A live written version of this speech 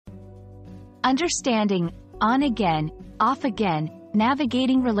Understanding on again, off again,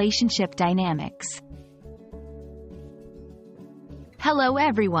 navigating relationship dynamics. Hello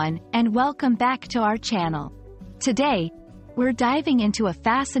everyone, and welcome back to our channel. Today, we're diving into a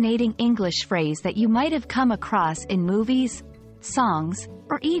fascinating English phrase that you might have come across in movies, songs,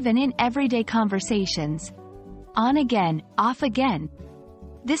 or even in everyday conversations. On again, off again.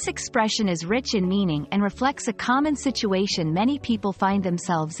 This expression is rich in meaning and reflects a common situation many people find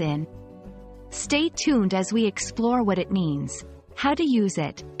themselves in. Stay tuned as we explore what it means, how to use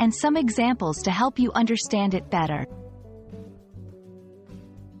it, and some examples to help you understand it better.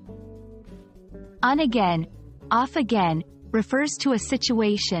 On again, off again refers to a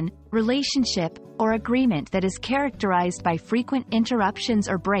situation, relationship, or agreement that is characterized by frequent interruptions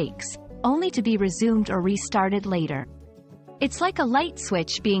or breaks, only to be resumed or restarted later. It's like a light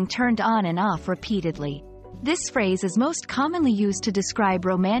switch being turned on and off repeatedly. This phrase is most commonly used to describe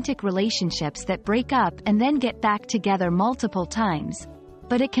romantic relationships that break up and then get back together multiple times,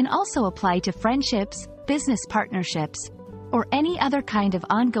 but it can also apply to friendships, business partnerships, or any other kind of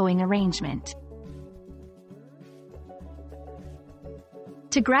ongoing arrangement.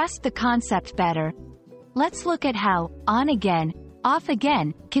 To grasp the concept better, let's look at how on again, off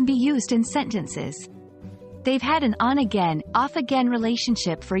again can be used in sentences. They've had an on-again, off-again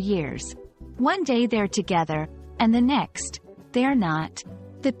relationship for years. One day they're together, and the next, they're not.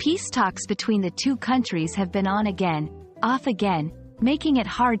 The peace talks between the two countries have been on again, off again, making it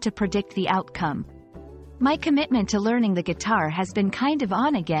hard to predict the outcome. My commitment to learning the guitar has been kind of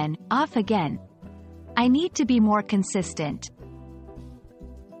on again, off again. I need to be more consistent.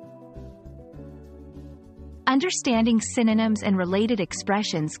 Understanding synonyms and related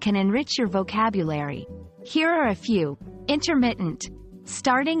expressions can enrich your vocabulary. Here are a few. Intermittent,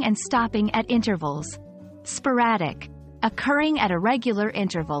 starting and stopping at intervals. Sporadic, occurring at irregular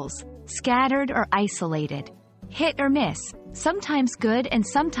intervals. Scattered or isolated. Hit or miss, sometimes good and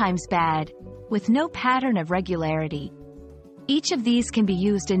sometimes bad, with no pattern of regularity. Each of these can be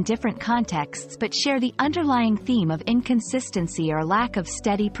used in different contexts but share the underlying theme of inconsistency or lack of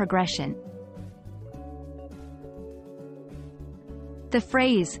steady progression. The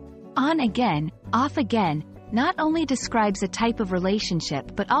phrase, on again, off again, not only describes a type of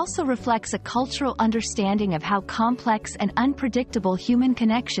relationship but also reflects a cultural understanding of how complex and unpredictable human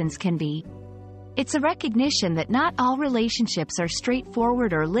connections can be. It's a recognition that not all relationships are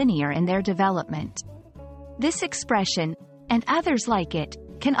straightforward or linear in their development. This expression, and others like it,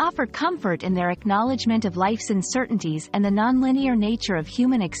 can offer comfort in their acknowledgement of life's uncertainties and the nonlinear nature of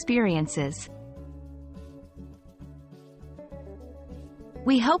human experiences.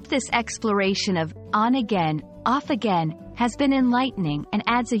 We hope this exploration of on again, off again has been enlightening and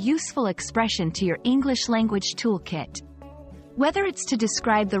adds a useful expression to your English language toolkit. Whether it's to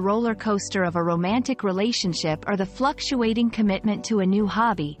describe the roller coaster of a romantic relationship or the fluctuating commitment to a new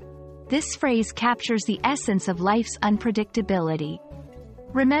hobby, this phrase captures the essence of life's unpredictability.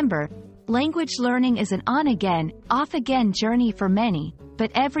 Remember, language learning is an on again, off again journey for many,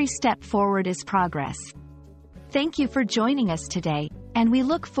 but every step forward is progress. Thank you for joining us today, and we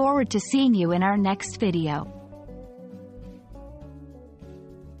look forward to seeing you in our next video.